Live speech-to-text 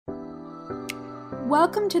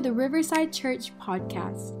Welcome to the Riverside Church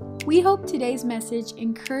podcast. We hope today's message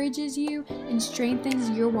encourages you and strengthens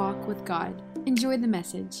your walk with God. Enjoy the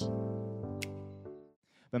message.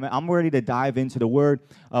 I'm ready to dive into the Word.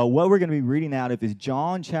 What we're going to be reading out of is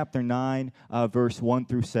John chapter 9, verse 1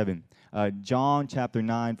 through 7. John chapter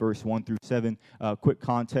 9, verse 1 through 7. Quick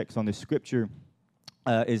context on the scripture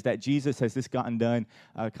is that Jesus has just gotten done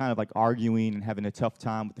kind of like arguing and having a tough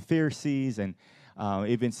time with the Pharisees, and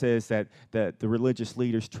even says that the religious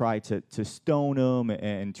leaders tried to stone him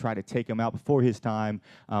and try to take him out before his time,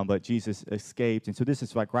 but Jesus escaped. And so this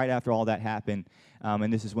is like right after all that happened,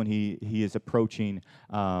 and this is when he is approaching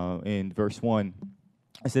in verse 1.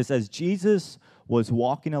 It says, as Jesus was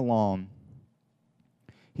walking along,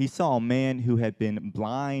 he saw a man who had been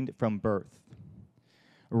blind from birth.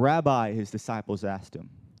 Rabbi, his disciples asked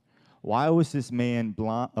him, why was this man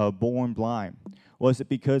born blind? Was it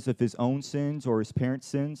because of his own sins or his parents'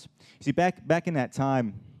 sins? See, back in that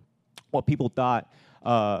time, what people thought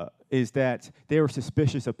is that they were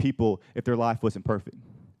suspicious of people if their life wasn't perfect.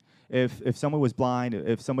 If someone was blind,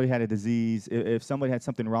 if somebody had a disease, if somebody had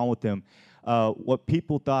something wrong with them, what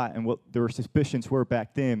people thought and what their suspicions were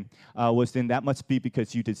back then was then that must be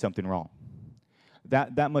because you did something wrong.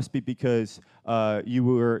 That must be because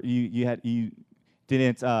you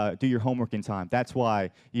didn't do your homework in time. That's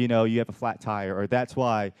why you have a flat tire, or that's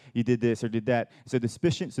why you did this or did that. So the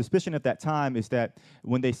suspicion at that time is that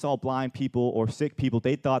when they saw blind people or sick people,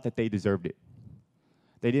 they thought that they deserved it.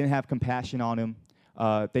 They didn't have compassion on them.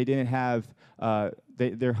 They didn't have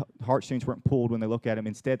their heartstrings weren't pulled when they look at him.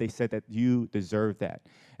 Instead, they said that you deserve that.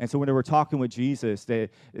 And so when they were talking with Jesus, they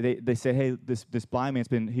said, "Hey, this blind man's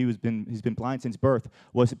he's been blind since birth.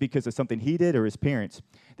 Was it because of something he did or his parents?"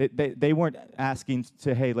 They weren't asking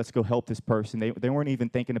to, "Hey, let's go help this person." They weren't even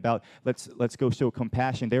thinking about let's go show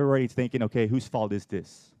compassion. They were already thinking, "Okay, whose fault is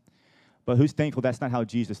this?" But who's thankful that's not how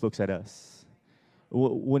Jesus looks at us.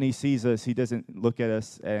 When he sees us, he doesn't look at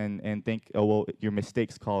us and think, oh, well, your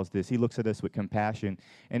mistakes caused this. He looks at us with compassion.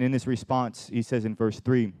 And in his response, he says in verse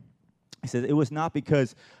 3, he says, it was not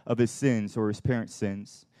because of his sins or his parents'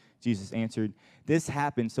 sins. Jesus answered, this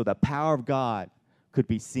happened so the power of God could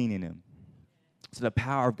be seen in him. So the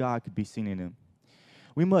power of God could be seen in him.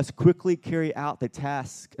 We must quickly carry out the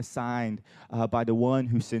task assigned by the one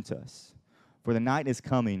who sent us. For the night is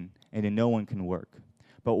coming, and then no one can work.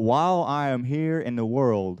 But while I am here in the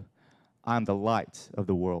world, I am the light of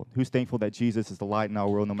the world. Who's thankful that Jesus is the light in our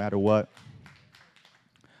world no matter what?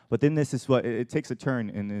 But then this is what, it takes a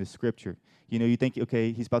turn in the scripture. You think,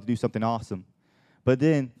 okay, he's about to do something awesome. But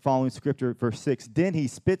then, following scripture, verse 6, then he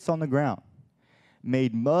spits on the ground,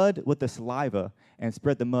 made mud with the saliva, and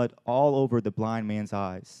spread the mud all over the blind man's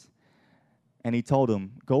eyes. And he told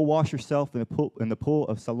him, go wash yourself in the pool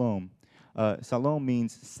of Siloam. Siloam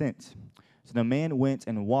means sent. So the man went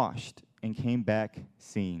and washed and came back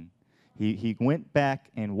seeing. He went back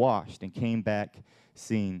and washed and came back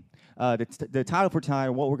seeing. The title for tonight,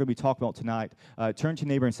 what we're going to be talking about tonight, turn to your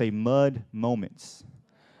neighbor and say, Mud Moments.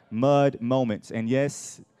 Mud Moments. And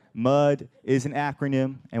yes, MUD is an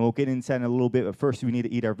acronym, and we'll get into that in a little bit. But first, we need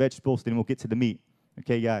to eat our vegetables, then we'll get to the meat.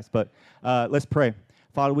 Okay, guys? But let's pray.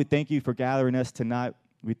 Father, we thank you for gathering us tonight.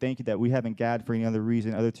 We thank you that we haven't gathered for any other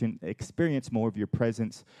reason other to experience more of your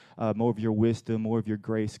presence, more of your wisdom, more of your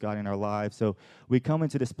grace, God, in our lives. So we come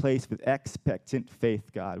into this place with expectant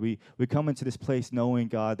faith, God. We come into this place knowing,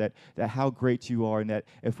 God, that how great you are, and that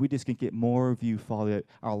if we just can get more of you, Father, that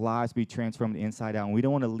our lives be transformed inside out. And we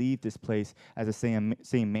don't want to leave this place as the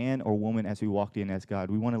same man or woman as we walked in as,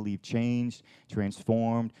 God. We want to leave changed,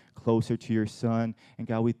 transformed, closer to your Son. And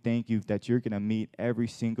God, we thank you that you're going to meet every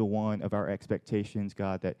single one of our expectations,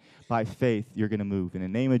 God, that by faith you're going to move. In the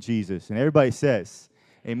name of Jesus. And everybody says,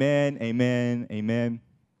 amen, amen, amen.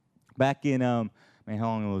 Back in, how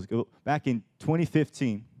long was it? Back in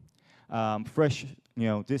 2015, fresh,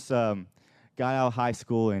 just got out of high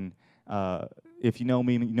school, and if you know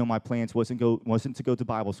me, you know my plans wasn't to go to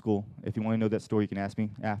Bible school. If you want to know that story, you can ask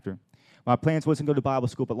me after. My plans wasn't to go to Bible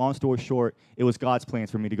school, but long story short, it was God's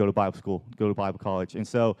plans for me to go to Bible school, go to Bible college. And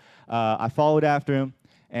so I followed after him,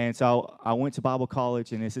 and so I went to Bible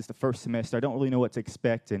college, and this is the first semester. I don't really know what to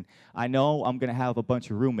expect, and I know I'm going to have a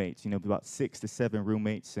bunch of roommates, about 6 to 7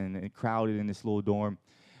 roommates, and crowded in this little dorm.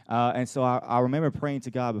 And so I remember praying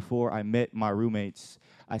to God before I met my roommates.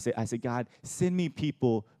 I said, God, send me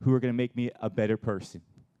people who are going to make me a better person.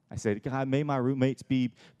 I said, God, may my roommates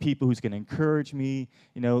be people who's going to encourage me.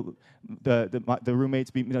 The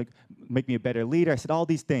roommates make me a better leader. I said all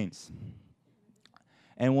these things.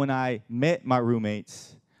 And when I met my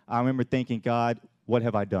roommates, I remember thinking, God, what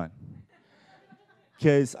have I done?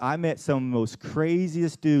 Because I met some of the most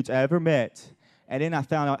craziest dudes I ever met, And then I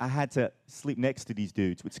found out I had to sleep next to these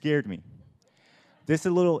dudes, which scared me. This is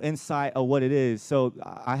a little insight of what it is. So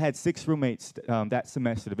I had 6 roommates that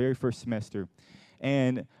semester, the very first semester.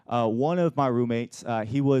 And one of my roommates,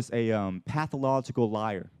 he was a pathological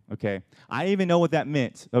liar, okay? I didn't even know what that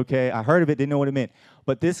meant, okay? I heard of it, didn't know what it meant.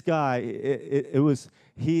 But this guy,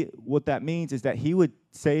 what that means is that he would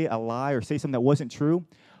say a lie or say something that wasn't true,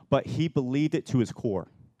 but he believed it to his core.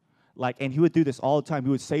 And he would do this all the time. He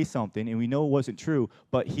would say something, and we know it wasn't true,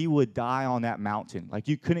 but he would die on that mountain.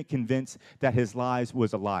 You couldn't convince that his lies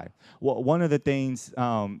was a lie. Well, one of the things,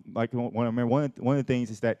 one of the things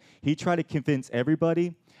is that he tried to convince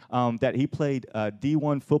everybody that he played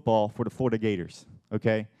D1 football for the Florida Gators.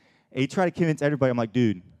 Okay, and he tried to convince everybody. I'm like,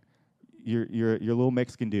 dude, you're a little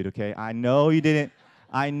Mexican dude. Okay, I know you didn't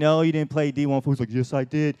play D1 football. He's like, yes, I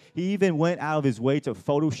did. He even went out of his way to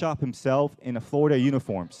Photoshop himself in the Florida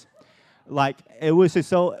uniforms. It was just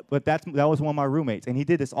so, but that was one of my roommates, and he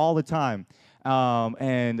did this all the time.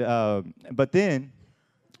 But then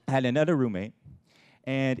I had another roommate,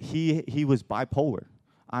 and he was bipolar.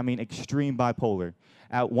 I mean, extreme bipolar.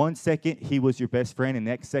 At one second, he was your best friend, and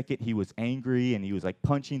the next second, he was angry, and he was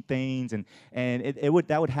punching things, and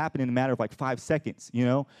that would happen in a matter of 5 seconds, you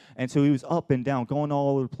know? And so he was up and down, going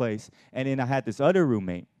all over the place. And then I had this other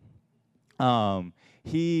roommate. I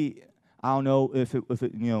don't know if it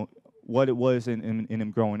what it was in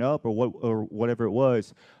him growing up or whatever it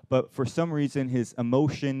was, but for some reason his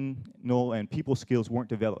emotional and people skills weren't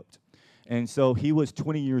developed. And so he was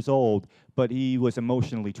 20 years old, but he was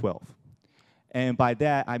emotionally 12. And by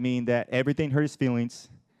that, I mean that everything hurt his feelings.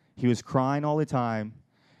 He was crying all the time,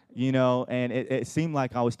 and it seemed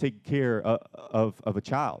like I was taking care of a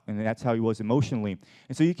child, and that's how he was emotionally.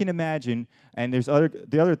 And so you can imagine, and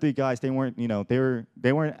the other 3 guys, they weren't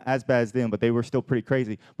as bad as them, but they were still pretty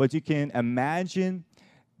crazy. But you can imagine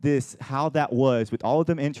how that was with all of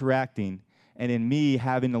them interacting, and then me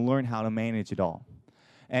having to learn how to manage it all.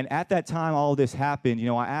 And at that time, all of this happened.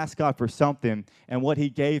 I asked God for something, and what He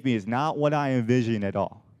gave me is not what I envisioned at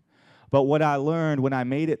all. But what I learned when I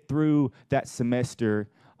made it through that semester.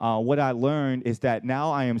 What I learned is that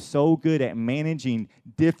now I am so good at managing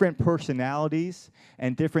different personalities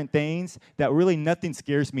and different things that really nothing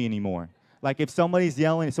scares me anymore. If somebody's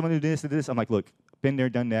yelling, if someone doing this, I'm like, look, been there,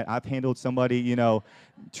 done that. I've handled somebody,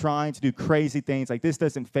 trying to do crazy things. This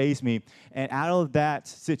doesn't faze me. And out of that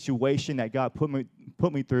situation that God put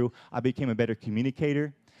me through, I became a better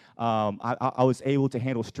communicator. I was able to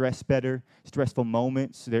handle stress better, stressful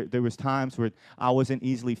moments. There was times where I wasn't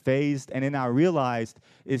easily fazed. And then I realized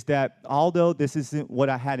is that although this isn't what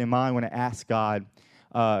I had in mind when I asked God,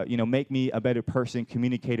 make me a better person,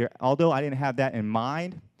 communicator, although I didn't have that in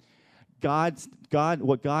mind,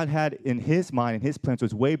 what God had in His mind and His plans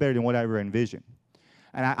was way better than what I ever envisioned.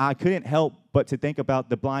 And I couldn't help but to think about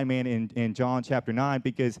the blind man in John chapter 9,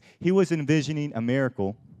 because he was envisioning a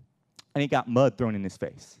miracle, and he got mud thrown in his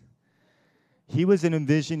face. He was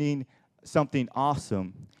envisioning something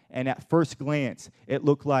awesome, and at first glance, it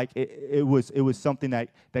looked like it was something that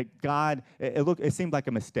God. It seemed like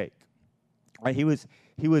a mistake. Right? He was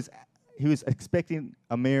expecting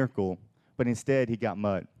a miracle, but instead he got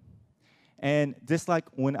mud. And just like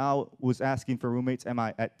when I was asking for roommates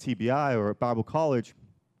at TBI or at Bible college,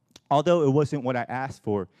 although it wasn't what I asked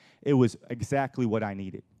for, it was exactly what I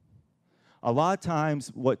needed. A lot of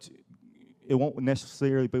times, it won't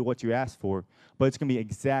necessarily be what you asked for, but it's going to be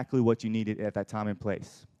exactly what you needed at that time and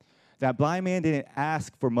place. That blind man didn't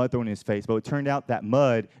ask for mud thrown in his face, but it turned out that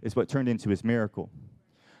mud is what turned into his miracle.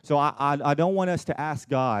 So I don't want us to ask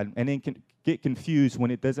God and then get confused when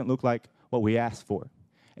it doesn't look like what we asked for,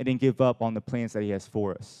 and then give up on the plans that He has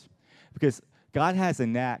for us. Because God has a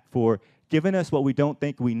knack for giving us what we don't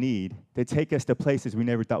think we need to take us to places we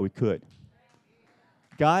never thought we could.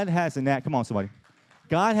 God has a knack. Come on, somebody.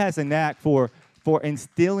 God has a knack for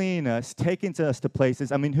instilling in us, taking us to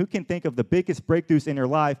places. I mean, who can think of the biggest breakthroughs in their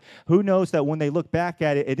life? Who knows that when they look back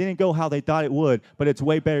at it, it didn't go how they thought it would, but it's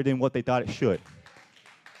way better than what they thought it should.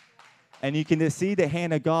 And you can just see the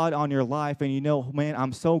hand of God on your life, and man,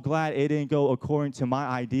 I'm so glad it didn't go according to my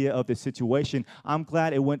idea of the situation. I'm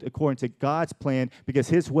glad it went according to God's plan, because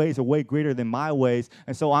His ways are way greater than my ways.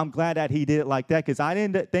 And so I'm glad that He did it like that, because I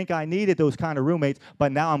didn't think I needed those kind of roommates,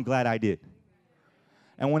 but now I'm glad I did.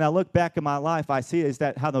 And when I look back at my life, I see is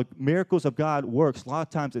that how the miracles of God works. A lot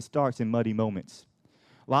of times it starts in muddy moments.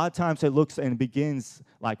 A lot of times it looks and begins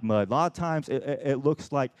like mud. A lot of times it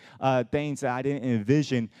looks like things that I didn't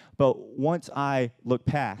envision. But once I look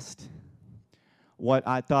past what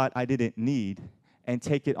I thought I didn't need and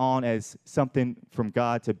take it on as something from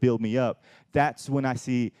God to build me up, that's when I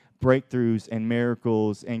see breakthroughs and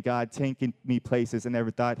miracles and God taking me places I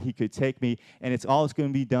never thought he could take me. And it's always going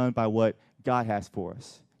to be done by what God has for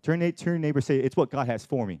us. Turn to your neighbor and say, it's what God has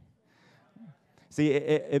for me. See,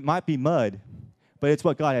 it might be mud, but it's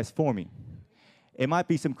what God has for me. It might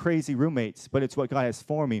be some crazy roommates, but it's what God has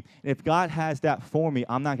for me. And if God has that for me,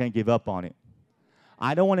 I'm not going to give up on it.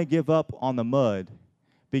 I don't want to give up on the mud,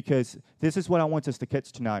 because this is what I want us to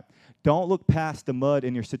catch tonight. Don't look past the mud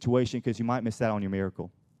in your situation, because you might miss out on your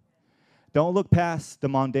miracle. Don't look past the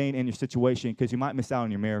mundane in your situation, because you might miss out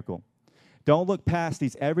on your miracle. Don't look past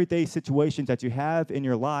these everyday situations that you have in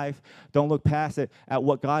your life. Don't look past it at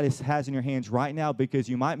what God has in your hands right now, because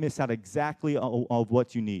you might miss out exactly of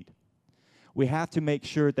what you need. We have to make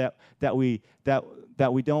sure that we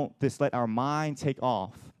don't just let our mind take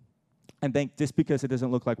off and think just because it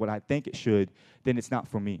doesn't look like what I think it should, then it's not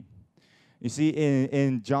for me. You see,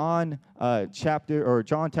 in John chapter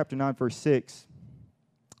 9, verse 6,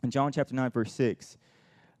 in John chapter 9, verse 6,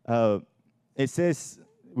 it says,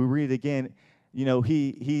 we read it again, you know,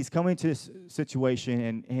 he's coming to this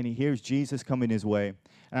situation, and he hears Jesus coming his way.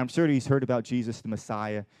 And I'm sure he's heard about Jesus, the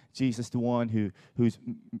Messiah, Jesus, the one who's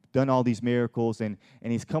done all these miracles, and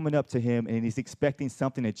he's coming up to him, and he's expecting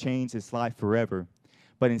something to change his life forever.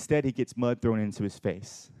 But instead, he gets mud thrown into his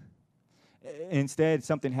face. Instead,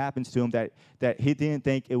 something happens to him that he didn't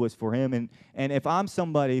think it was for him. And if I'm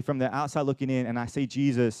somebody from the outside looking in, and I see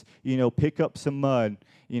Jesus, you know, pick up some mud,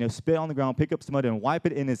 you know, spit on the ground, pick up some mud, and wipe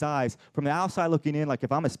it in his eyes, from the outside looking in, like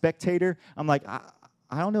if I'm a spectator, I'm like,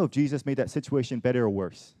 I don't know if Jesus made that situation better or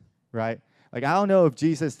worse, right? Like, I don't know if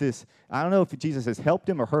Jesus has helped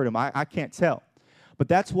him or hurt him. I can't tell. But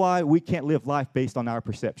that's why we can't live life based on our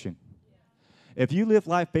perception. If you live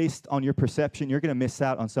life based on your perception, you're going to miss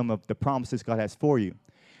out on some of the promises God has for you.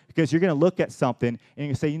 Because you're going to look at something and you're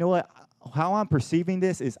going to say, you know what, how I'm perceiving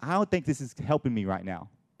this is, I don't think this is helping me right now.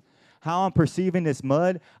 How I'm perceiving this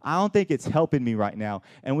mud, I don't think it's helping me right now.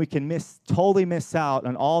 And we can totally miss out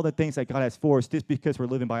on all the things that God has for us just because we're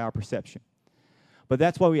living by our perception. But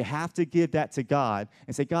that's why we have to give that to God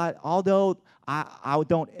and say, God, although I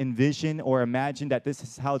don't envision or imagine that this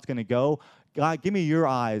is how it's going to go, God, give me your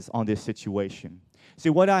eyes on this situation. See,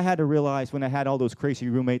 what I had to realize when I had all those crazy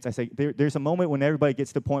roommates, I say, there's a moment when everybody gets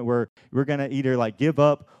to the point where we're going to either like give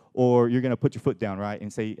up or you're going to put your foot down, right,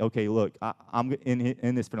 and say, okay, look, I'm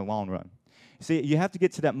in this for the long run. See, you have to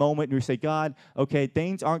get to that moment and you say, God, okay,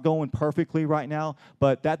 things aren't going perfectly right now,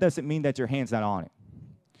 but that doesn't mean that your hand's not on it.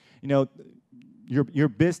 You know, your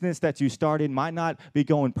business that you started might not be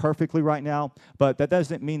going perfectly right now, but that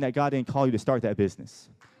doesn't mean that God didn't call you to start that business,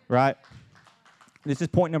 right? This is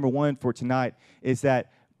point number one for tonight, is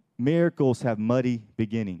that miracles have muddy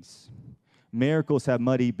beginnings. Miracles have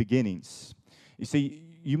muddy beginnings. You see,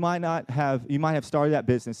 you might have started that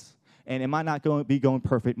business, and it might not be going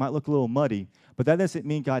perfect. It might look a little muddy, but that doesn't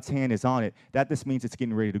mean God's hand is on it. That just means it's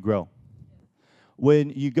getting ready to grow.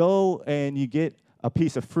 When you go and you get a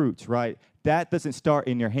piece of fruit, right, that doesn't start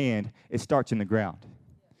in your hand. It starts in the ground,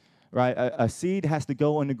 right? A seed has to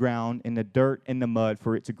go in the ground, in the dirt, in the mud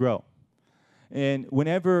for it to grow. And what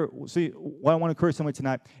I want to encourage someone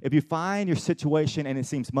tonight, if you find your situation and it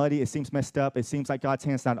seems muddy, it seems messed up, it seems like God's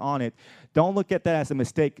hand's not on it, don't look at that as a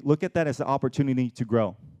mistake. Look at that as an opportunity to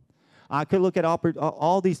grow. I could look at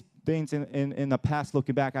all these things in the past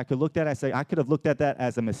looking back. I could have looked at that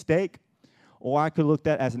as a mistake, or I could look at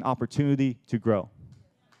that as an opportunity to grow.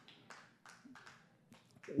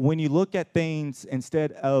 When you look at things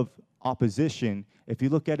instead of opposition, if you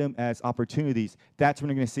look at them as opportunities, that's when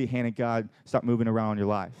you're going to see hand of God start moving around in your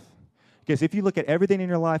life. Because if you look at everything in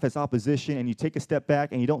your life as opposition and you take a step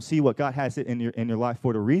back and you don't see what God has in your life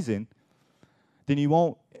for the reason, then you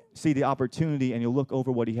won't see the opportunity and you'll look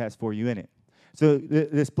over what he has for you in it. So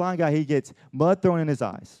this blind guy, he gets mud thrown in his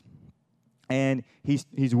eyes, and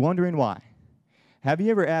he's wondering why. Have you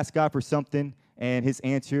ever asked God for something and his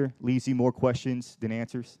answer leaves you more questions than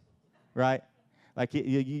answers, right? Like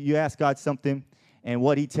you ask God something, and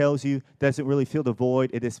what he tells you doesn't really fill the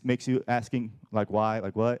void. It just makes you asking, like, why?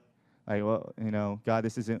 Like, what? Like, well, you know, God,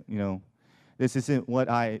 this isn't what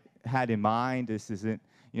I had in mind. This isn't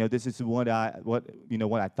what I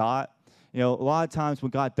thought. You know, a lot of times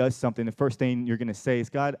when God does something, the first thing you're going to say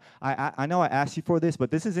is, God, I know I asked you for this,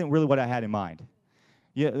 but this isn't really what I had in mind.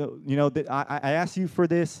 I asked you for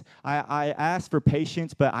this. I asked for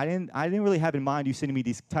patience, but I didn't really have in mind you sending me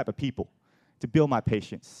these type of people to build my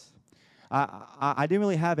patience. I didn't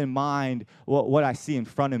really have in mind what I see in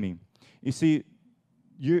front of me. You see,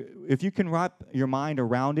 if you can wrap your mind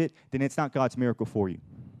around it, then it's not God's miracle for you.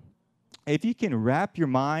 If you can wrap your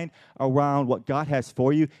mind around what God has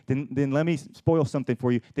for you, then let me spoil something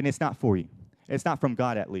for you, then it's not for you. It's not from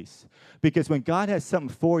God, at least. Because when God has something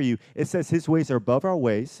for you, it says his ways are above our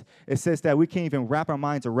ways. It says that we can't even wrap our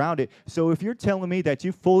minds around it. So if you're telling me that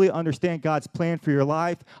you fully understand God's plan for your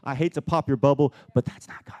life, I hate to pop your bubble, but that's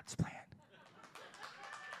not God's plan.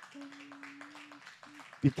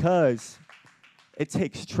 Because it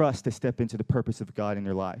takes trust to step into the purpose of God in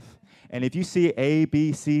your life. And if you see A,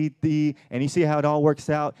 B, C, D, and you see how it all works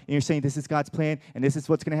out, and you're saying this is God's plan, and this is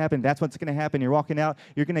what's going to happen, that's what's going to happen, you're walking out,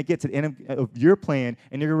 you're going to get to the end of your plan,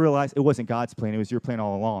 and you're going to realize it wasn't God's plan, it was your plan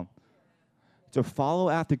all along. To follow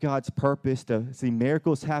after God's purpose, to see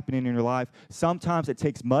miracles happening in your life, sometimes it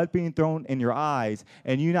takes mud being thrown in your eyes,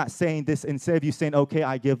 and you're not saying this, instead of you saying, okay,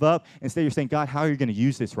 I give up, instead you're saying, God, how are you going to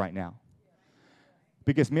use this right now?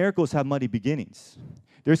 Because miracles have muddy beginnings.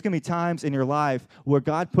 There's going to be times in your life where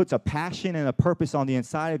God puts a passion and a purpose on the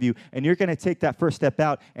inside of you, and you're going to take that first step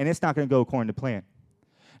out, and it's not going to go according to plan.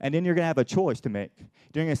 And then you're going to have a choice to make.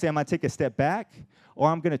 You're going to say, I'm going to take a step back, or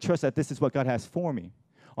I'm going to trust that this is what God has for me.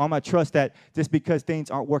 Or I'm going to trust that just because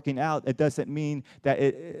things aren't working out, it doesn't mean that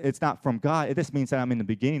it's not from God. It just means that I'm in the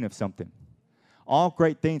beginning of something. All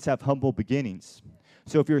great things have humble beginnings.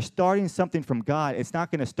 So if you're starting something from God, it's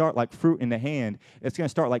not going to start like fruit in the hand. It's going to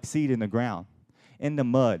start like seed in the ground, in the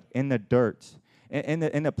mud, in the dirt,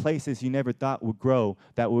 in the places you never thought would grow,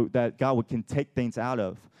 that God can take things out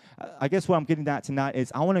of. I guess what I'm getting at tonight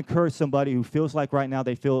is I want to encourage somebody who feels like right now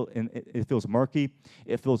it feels murky,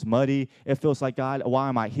 it feels muddy, it feels like, God, why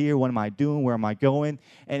am I here? What am I doing? Where am I going?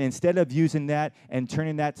 And instead of using that and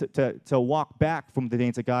turning that to walk back from the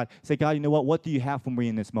things of God, say, God, you know what do you have for me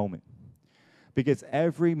in this moment? Because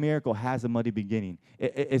every miracle has a muddy beginning.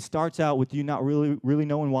 It starts out with you not really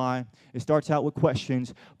knowing why. It starts out with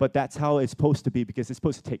questions, but that's how it's supposed to be, because it's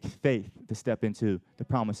supposed to take faith to step into the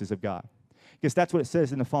promises of God. Because that's what it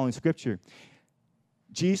says in the following scripture.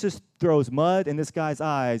 Jesus throws mud in this guy's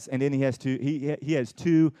eyes, and then he has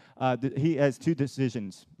two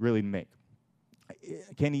decisions really to make.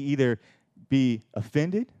 Can he either be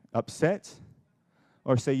offended, upset,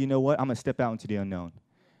 or say, you know what, I'm going to step out into the unknown?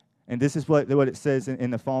 And this is what it says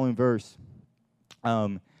in the following verse.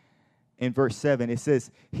 In verse 7, it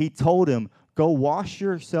says, he told him, go wash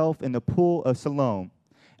yourself in the pool of Siloam.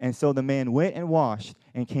 And so the man went and washed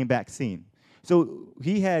and came back seeing. So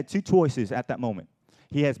he had two choices at that moment.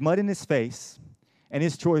 He has mud in his face, and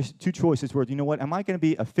his two choices were, you know what, am I going to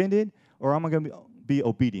be offended or am I going to be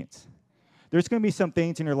obedient? There's going to be some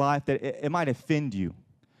things in your life that it might offend you.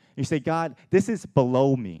 You say, God, this is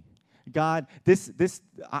below me. God,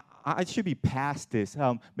 I should be past this.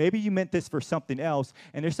 Maybe you meant this for something else,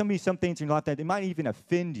 and there's some things in your life that it might even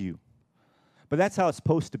offend you. But that's how it's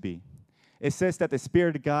supposed to be. It says that the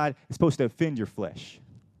Spirit of God is supposed to offend your flesh.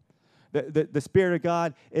 The Spirit of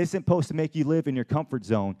God isn't supposed to make you live in your comfort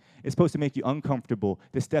zone. It's supposed to make you uncomfortable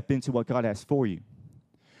to step into what God has for you.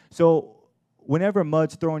 So whenever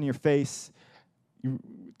mud's thrown in your face,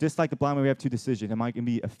 just like the blind man, we have two decisions. Am I going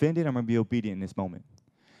to be offended or am I going to be obedient in this moment?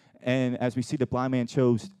 And as we see, the blind man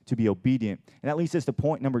chose to be obedient. And that leads us to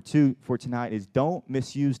point number 2 for tonight is don't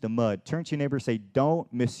misuse the mud. Turn to your neighbor and say,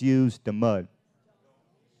 don't misuse the mud.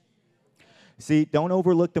 See, don't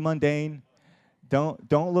overlook the mundane. Don't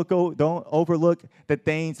overlook the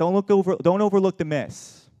things. Don't overlook the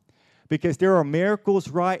mess. Because there are miracles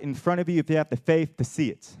right in front of you if you have the faith to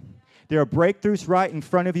see it. There are breakthroughs right in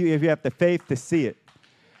front of you if you have the faith to see it.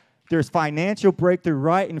 There's financial breakthrough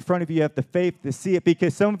right in front of you. You have the faith to see it,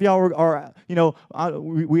 because some of y'all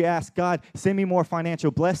we ask God, send me more financial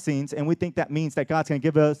blessings, and we think that means that God's going to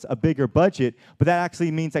give us a bigger budget, but that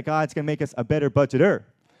actually means that God's going to make us a better budgeter.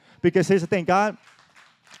 Because here's the thing, God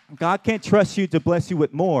can't trust you to bless you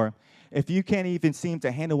with more if you can't even seem to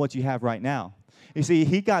handle what you have right now. You see,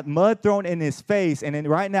 he got mud thrown in his face, and then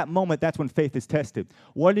right in that moment, that's when faith is tested.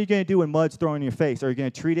 What are you going to do when mud's thrown in your face? Are you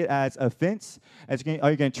going to treat it as offense? Are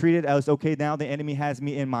you going to treat it as, okay, now the enemy has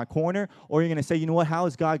me in my corner? Or are you going to say, you know what, how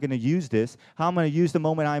is God going to use this? How am I going to use the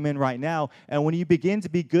moment I'm in right now? And when you begin to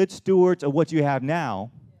be good stewards of what you have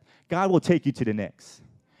now, God will take you to the next.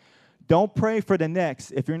 Don't pray for the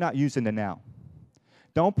next if you're not using the now.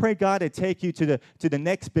 Don't pray God to take you to the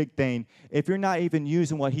next big thing if you're not even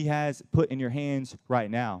using what he has put in your hands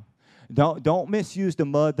right now. Don't misuse the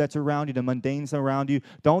mud that's around you, the mundanes around you.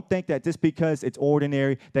 Don't think that just because it's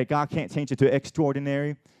ordinary that God can't change it to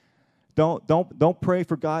extraordinary. Don't pray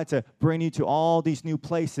for God to bring you to all these new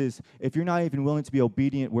places if you're not even willing to be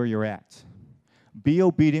obedient where you're at. Be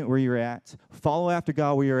obedient where you're at. Follow after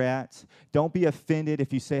God where you're at. Don't be offended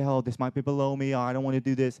if you say, oh, this might be below me. Oh, I don't want to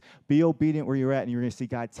do this. Be obedient where you're at, and you're going to see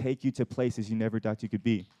God take you to places you never thought you could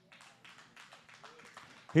be.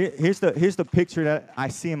 Here's the picture that I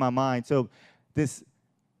see in my mind. So this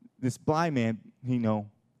this blind man, he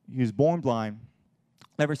was born blind,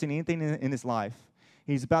 never seen anything in his life.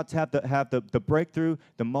 He's about to have the breakthrough,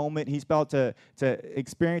 the moment. He's about to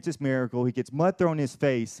experience this miracle. He gets mud thrown in his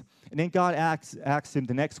face. And then God asks him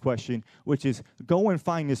the next question, which is, go and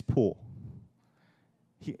find this pool.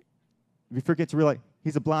 We forget to realize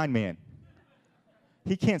he's a blind man.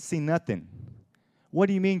 He can't see nothing. What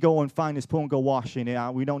do you mean go and find this pool and go wash in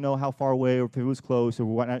it? We don't know how far away or if it was close or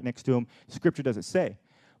what right next to him. Scripture doesn't say.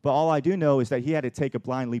 But all I do know is that he had to take a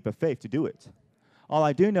blind leap of faith to do it. All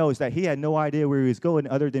I do know is that he had no idea where he was going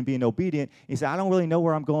other than being obedient. He said, I don't really know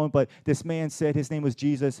where I'm going, but this man said his name was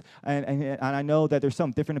Jesus, and I know that there's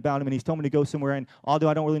something different about him, and he's told me to go somewhere, and although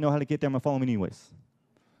I don't really know how to get there, I'm going to follow him anyways.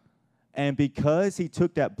 And because he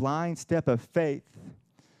took that blind step of faith,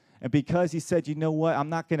 and because he said, you know what, I'm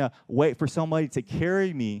not going to wait for somebody to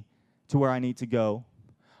carry me to where I need to go.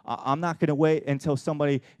 I'm not going to wait until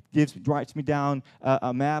somebody writes me down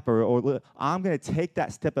a map, or I'm going to take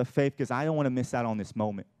that step of faith because I don't want to miss out on this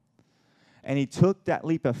moment. And he took that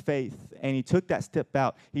leap of faith, and he took that step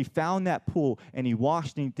out. He found that pool, and he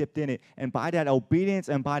washed and he dipped in it. And by that obedience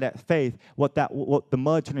and by that faith, what the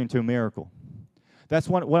mud turned into a miracle. That's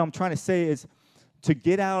what I'm trying to say is to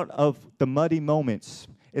get out of the muddy moments,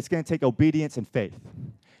 it's going to take obedience and faith.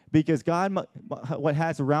 Because God, what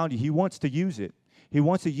has around you, he wants to use it. He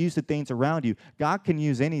wants to use the things around you. God can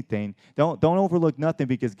use anything. Don't overlook nothing,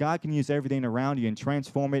 because God can use everything around you and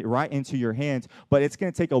transform it right into your hands. But it's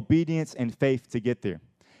going to take obedience and faith to get there.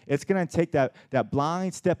 It's going to take that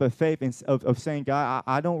blind step of faith of saying, God,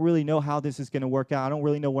 I don't really know how this is going to work out. I don't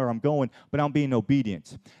really know where I'm going, but I'm being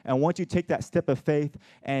obedient. And once you take that step of faith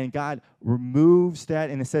and God removes that,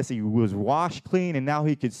 and it says he was washed clean and now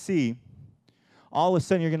he could see, all of a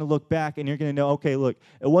sudden you're going to look back and you're going to know, okay, look,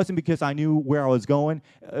 it wasn't because I knew where I was going.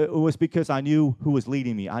 It was because I knew who was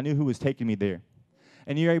leading me. I knew who was taking me there.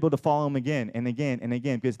 And you're able to follow him again and again and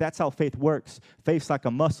again, because that's how faith works. Faith's like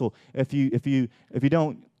a muscle. If you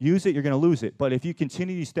don't use it, you're going to lose it. But if you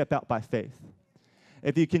continue to step out by faith,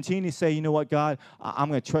 if you continue to say, you know what, God, I'm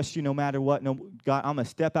going to trust you no matter what. No, God, I'm going to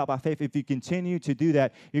step out by faith. If you continue to do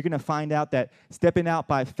that, you're going to find out that stepping out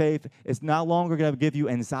by faith is no longer going to give you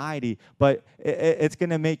anxiety, but it's going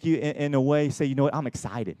to make you, in a way, say, you know what, I'm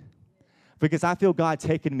excited. Because I feel God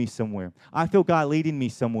taking me somewhere. I feel God leading me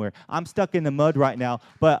somewhere. I'm stuck in the mud right now,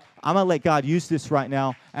 but I'm going to let God use this right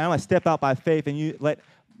now, and I'm going to step out by faith, and you let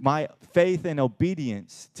my faith and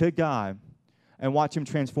obedience to God and watch him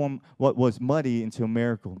transform what was muddy into a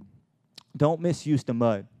miracle. Don't misuse the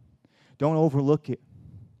mud. Don't overlook it.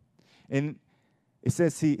 And it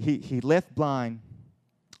says he left blind,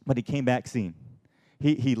 but he came back seeing.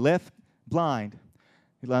 He left blind,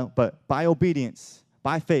 but by obedience,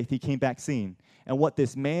 by faith, he came back seeing. And what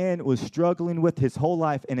this man was struggling with his whole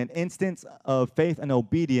life, in an instance of faith and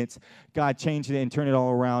obedience, God changed it and turned it all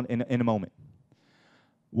around in a moment.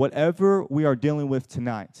 Whatever we are dealing with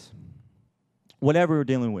tonight, whatever we're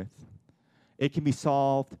dealing with, it can be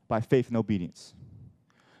solved by faith and obedience.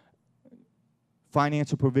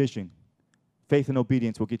 Financial provision, faith and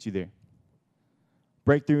obedience will get you there.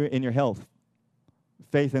 Breakthrough in your health,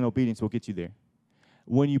 faith and obedience will get you there.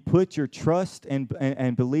 When you put your trust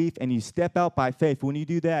and belief and you step out by faith, when you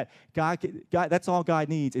do that, God, that's all God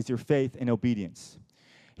needs is your faith and obedience.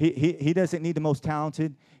 He doesn't need the most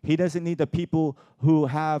talented. He doesn't need the people who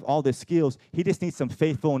have all the skills. He just needs some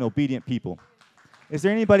faithful and obedient people. Is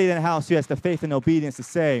there anybody in the house who has the faith and obedience to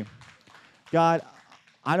say, God,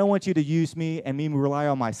 I don't want you to use me and me rely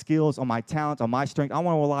on my skills, on my talents, on my strength. I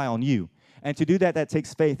want to rely on you. And to do that, that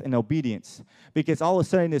takes faith and obedience. Because all of a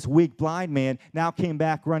sudden, this weak, blind man now came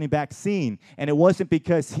back, running back, seeing. And it wasn't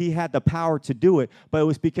because he had the power to do it, but it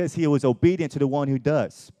was because he was obedient to the one who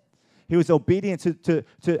does. He was obedient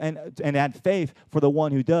and had faith for the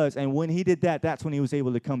one who does. And when he did that, that's when he was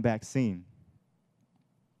able to come back seeing.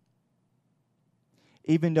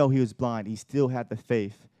 Even though he was blind, he still had the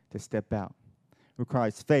faith to step out. It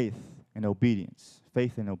requires faith and obedience.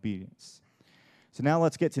 Faith and obedience. So now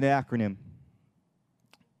let's get to the acronym.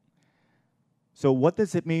 So what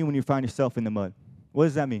does it mean when you find yourself in the mud? What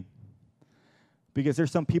does that mean? Because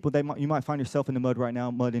there's some people that you might find yourself in the mud right now,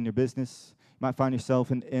 mud in your business. You might find yourself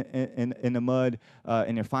in the mud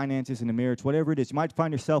in your finances, in the marriage, whatever it is. You might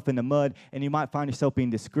find yourself in the mud, and you might find yourself being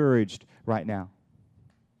discouraged right now.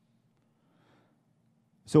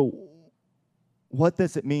 So what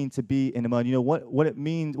does it mean to be in the mud? You know,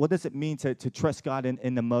 what does it mean to trust God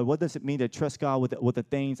in the mud? What does it mean to trust God with the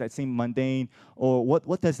things that seem mundane? Or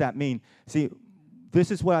what does that mean? See, this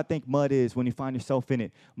is what I think mud is when you find yourself in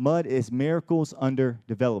it. Mud is miracles under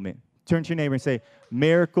development. Turn to your neighbor and say,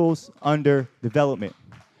 miracles under development.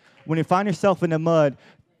 When you find yourself in the mud,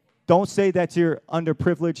 Don't say that you're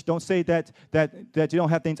underprivileged. Don't say that you don't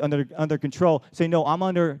have things under control. Say, no, I'm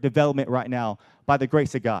under development right now by the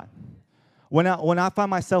grace of God. When I find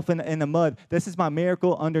myself in the mud, this is my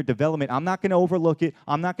miracle under development. I'm not going to overlook it.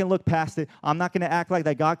 I'm not going to look past it. I'm not going to act like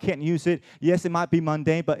that God can't use it. Yes, it might be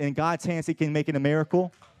mundane, but in God's hands, He can make it a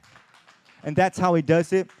miracle. And that's how He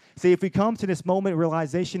does it. See, if we come to this moment of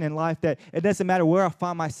realization in life that it doesn't matter where I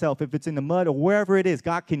find myself, if it's in the mud or wherever it is,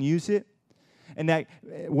 God can use it. And that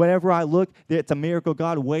wherever I look, it's a miracle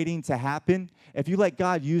God waiting to happen. If you let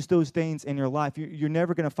God use those things in your life, you're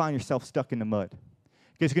never going to find yourself stuck in the mud.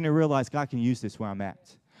 Because you're going to realize God can use this where I'm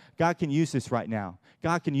at. God can use this right now.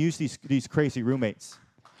 God can use these crazy roommates.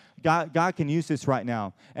 God can use this right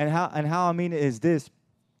now. And how I mean it is this,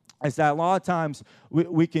 is that a lot of times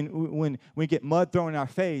we can, when we get mud thrown in our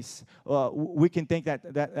face, we can think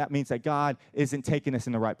that means that God isn't taking us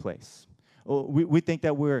in the right place. We think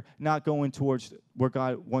that we're not going towards where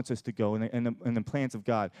God wants us to go and the plans of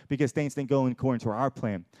God, because things didn't go according to our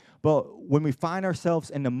plan. But when we find ourselves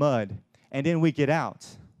in the mud and then we get out,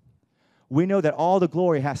 we know that all the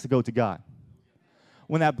glory has to go to God.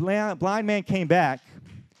 When that blind man came back,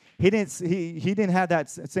 he didn't have that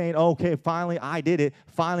saying, oh, okay, finally I did it.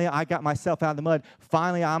 Finally I got myself out of the mud.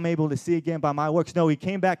 Finally I'm able to see again by my works. No, he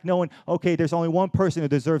came back knowing, okay, there's only one person who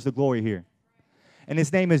deserves the glory here. And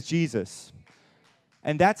his name is Jesus.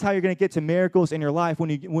 And that's how you're going to get to miracles in your life, when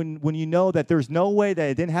you know that there's no way that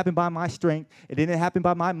it didn't happen by my strength, it didn't happen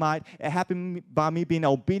by my might, it happened by me being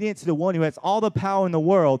obedient to the one who has all the power in the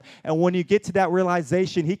world. And when you get to that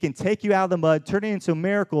realization, He can take you out of the mud, turn it into a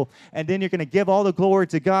miracle, and then you're going to give all the glory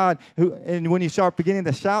to God. And when you start beginning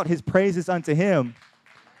to shout His praises unto Him,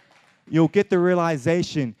 you'll get the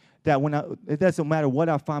realization that it doesn't matter what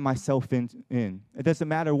I find myself in. It doesn't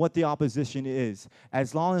matter what the opposition is.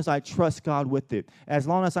 As long as I trust God with it. As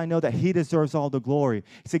long as I know that He deserves all the glory.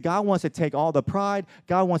 See, God wants to take all the pride.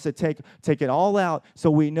 God wants to take it all out,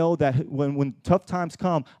 so we know that when tough times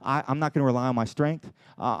come, I'm not going to rely on my strength.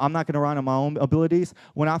 I'm not going to rely on my own abilities.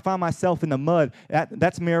 When I find myself in the mud,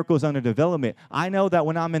 that's miracles under development. I know that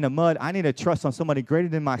when I'm in the mud, I need to trust on somebody greater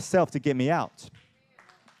than myself to get me out.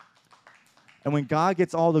 And when God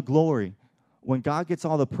gets all the glory, when God gets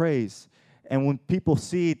all the praise, and when people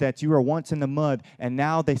see that you were once in the mud and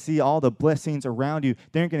now they see all the blessings around you,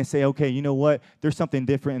 they're going to say, okay, you know what? There's something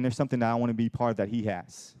different, and there's something that I want to be part of that He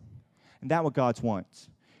has. And that's what God wants.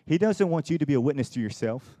 He doesn't want you to be a witness to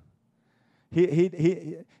yourself.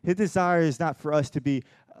 His desire is not for us to be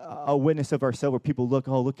a witness of ourselves where people look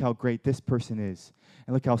how great this person is,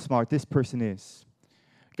 and look how smart this person is.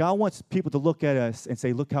 God wants people to look at us and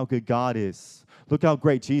say, look how good God is. Look how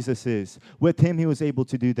great Jesus is. With Him, He was able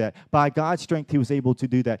to do that. By God's strength, He was able to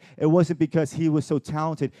do that. It wasn't because He was so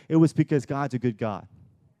talented. It was because God's a good God.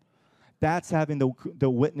 That's having the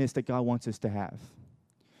witness that God wants us to have,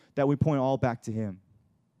 that we point all back to Him.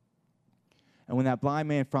 And when that blind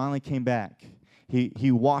man finally came back,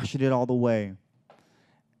 he washed it all the way,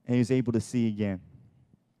 and he was able to see again.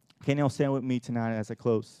 Can you all stand with me tonight as I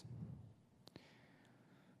close?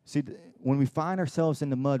 See, when we find ourselves in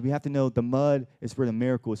the mud, we have to know the mud is where the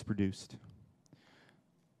miracle is produced.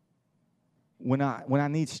 When I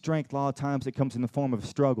need strength, a lot of times it comes in the form of a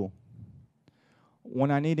struggle.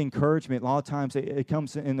 When I need encouragement, a lot of times it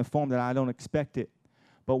comes in the form that I don't expect it.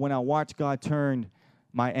 But when I watch God turn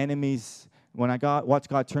my enemies, when I watch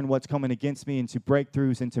God turn what's coming against me into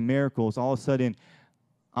breakthroughs, into miracles, all of a sudden,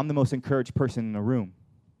 I'm the most encouraged person in the room,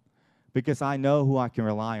 because I know who I can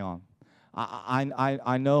rely on.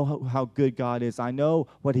 I know how good God is. I know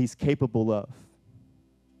what He's capable of.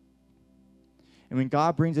 And when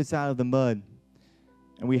God brings us out of the mud,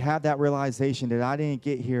 and we have that realization that I didn't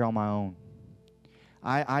get here on my own.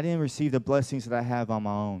 I didn't receive the blessings that I have on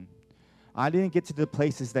my own. I didn't get to the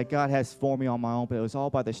places that God has for me on my own, but it was all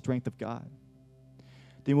by the strength of God.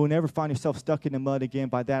 Then you will never find yourself stuck in the mud again.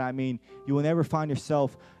 By that I mean you will never find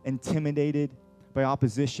yourself intimidated by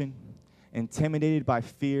opposition, intimidated by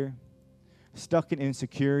fear, stuck in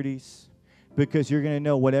insecurities, because you're going to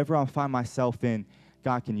know whatever I find myself in,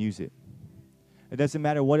 God can use it. It doesn't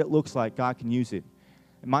matter what it looks like, God can use it.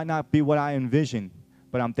 It might not be what I envision,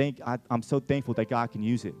 but I'm so thankful that God can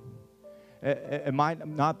use it. It might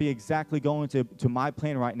not be exactly going to my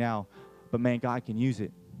plan right now, but man, God can use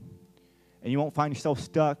it. And you won't find yourself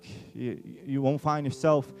stuck. You won't find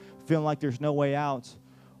yourself feeling like there's no way out.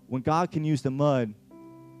 When God can use the mud,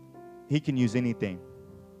 He can use anything.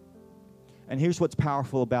 And here's what's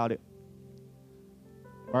powerful about it.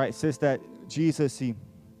 All right, it says that Jesus, he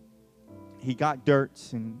got dirt,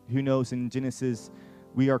 and who knows, in Genesis,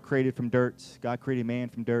 we are created from dirt. God created man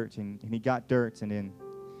from dirt, and he got dirt, and then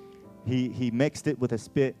he mixed it with a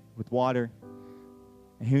spit, with water.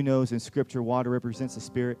 And who knows, in Scripture, water represents the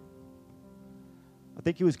Spirit. I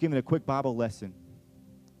think he was giving a quick Bible lesson.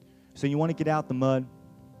 So you want to get out the mud.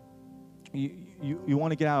 You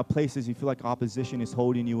want to get out of places you feel like opposition is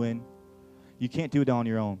holding you in. You can't do it on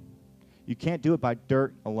your own. You can't do it by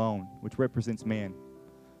dirt alone, which represents man.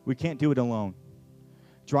 We can't do it alone.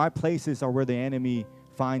 Dry places are where the enemy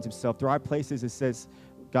finds himself. Dry places,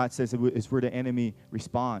 God says, is where the enemy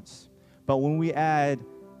responds. But when we add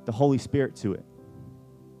the Holy Spirit to it,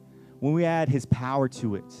 when we add his power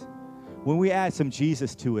to it, when we add some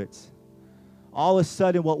Jesus to it, all of a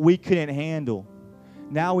sudden what we couldn't handle,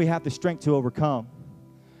 now we have the strength to overcome.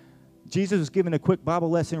 Jesus was giving a quick Bible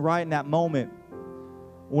lesson right in that moment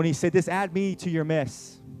when he said, "This add me to your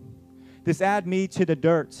mess. This add me to the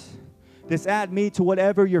dirt. This add me to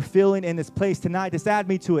whatever you're feeling in this place tonight. This add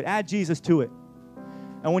me to it. Add Jesus to it."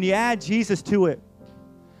 And when you add Jesus to it,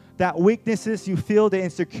 that weaknesses you feel, the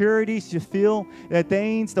insecurities you feel, the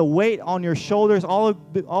things, the weight on your shoulders, all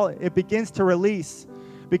it begins to release,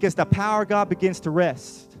 because the power of God begins to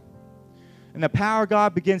rest. And the power of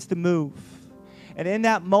God begins to move. And in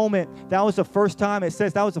that moment, that was the first time, it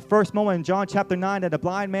says that was the first moment in John chapter 9 that the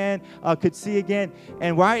blind man could see again.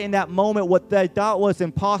 And right in that moment, what they thought was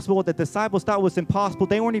impossible, what the disciples thought was impossible,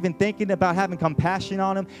 they weren't even thinking about having compassion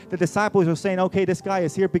on him. The disciples were saying, okay, this guy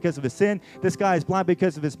is here because of his sin. This guy is blind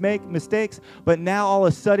because of his mistakes. But now all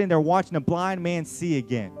of a sudden, they're watching a blind man see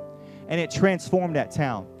again. And it transformed that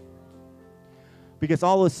town. Because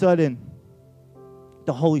all of a sudden,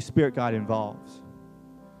 the Holy Spirit got involved.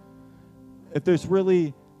 If there's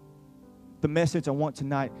really the message I want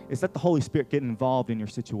tonight, is let the Holy Spirit get involved in your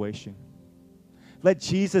situation. Let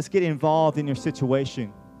Jesus get involved in your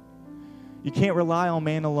situation. You can't rely on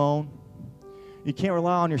man alone. You can't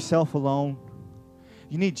rely on yourself alone.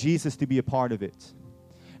 You need Jesus to be a part of it.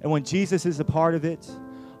 And when Jesus is a part of it,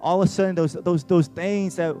 all of a sudden those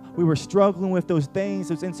things that we were struggling with, those things,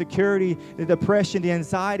 those insecurity, the depression, the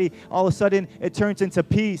anxiety, all of a sudden it turns into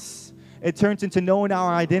peace. It turns into knowing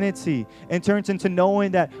our identity. It turns into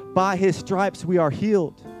knowing that by his stripes we are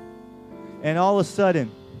healed. And all of a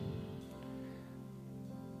sudden,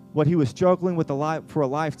 what he was struggling with for a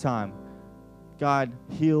lifetime, God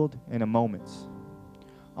healed in a moment.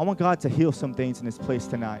 I want God to heal some things in this place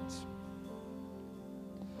tonight.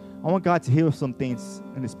 I want God to heal some things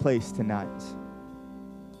in this place tonight.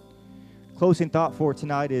 Closing thought for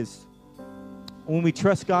tonight is, when we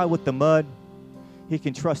trust God with the mud, he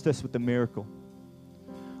can trust us with the miracle.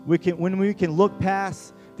 When we can look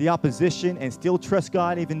past the opposition and still trust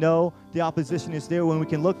God even though the opposition is there, when we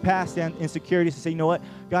can look past the insecurities and say, you know what,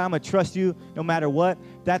 God, I'm going to trust you no matter what,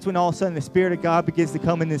 that's when all of a sudden the Spirit of God begins to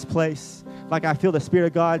come in this place. Like I feel the Spirit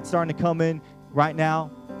of God starting to come in right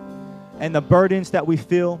now. And the burdens that we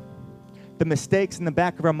feel, the mistakes in the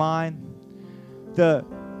back of our mind, the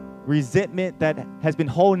resentment that has been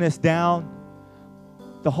holding us down,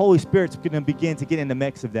 the Holy Spirit's going to begin to get in the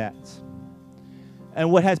mix of that.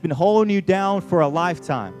 And what has been holding you down for a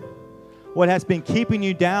lifetime, what has been keeping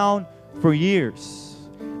you down for years,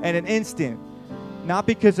 in an instant, not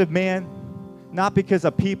because of man, not because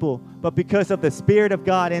of people, but because of the Spirit of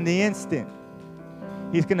God, in the instant,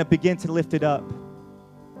 he's going to begin to lift it up.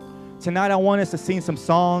 Tonight I want us to sing some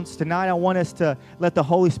songs. Tonight I want us to let the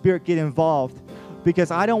Holy Spirit get involved,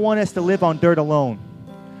 because I don't want us to live on dirt alone.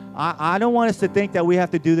 I don't want us to think that we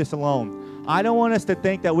have to do this alone. I don't want us to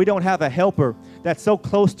think that we don't have a helper that's so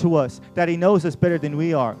close to us that he knows us better than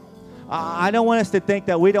we are. I don't want us to think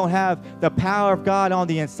that we don't have the power of God on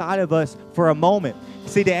the inside of us for a moment.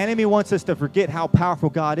 See, the enemy wants us to forget how powerful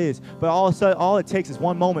God is, but all of a sudden, all it takes is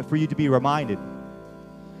one moment for you to be reminded.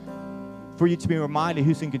 For you to be reminded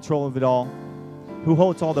who's in control of it all, who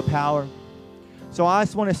holds all the power. So I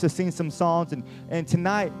just want us to sing some songs, and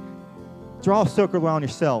tonight, draw a circle around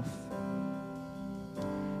yourself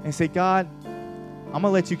and say, God, I'm going to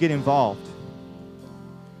let you get involved.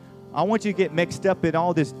 I want you to get mixed up in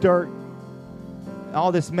all this dirt,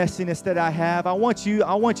 all this messiness that I have. I want you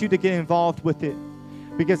to get involved with it,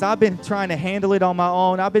 because I've been trying to handle it on my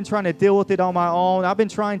own. I've been trying to deal with it on my own. I've been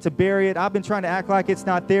trying to bury it. I've been trying to act like it's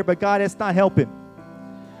not there, but God, it's not helping.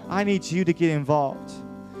 I need you to get involved.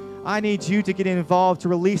 I need you to get involved to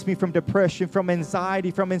release me from depression, from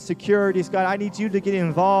anxiety, from insecurities. God, I need you to get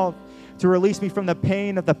involved to release me from the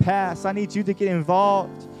pain of the past. I need you to get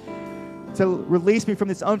involved to release me from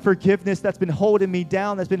this unforgiveness that's been holding me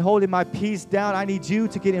down, that's been holding my peace down. I need you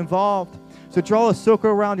to get involved. So draw a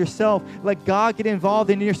circle around yourself. Let God get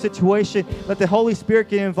involved in your situation. Let the Holy Spirit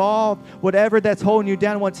get involved. Whatever that's holding you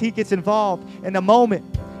down, once he gets involved, in a moment,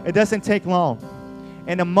 it doesn't take long.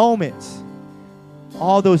 In a moment,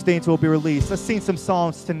 all those things will be released. Let's sing some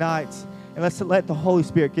songs tonight, and let's let the Holy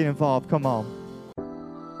Spirit get involved. Come on.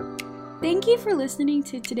 Thank you for listening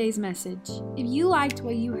to today's message. If you liked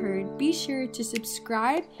what you heard, be sure to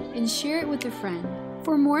subscribe and share it with a friend.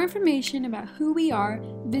 For more information about who we are,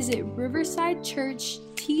 visit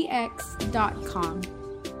riversidechurchtx.com.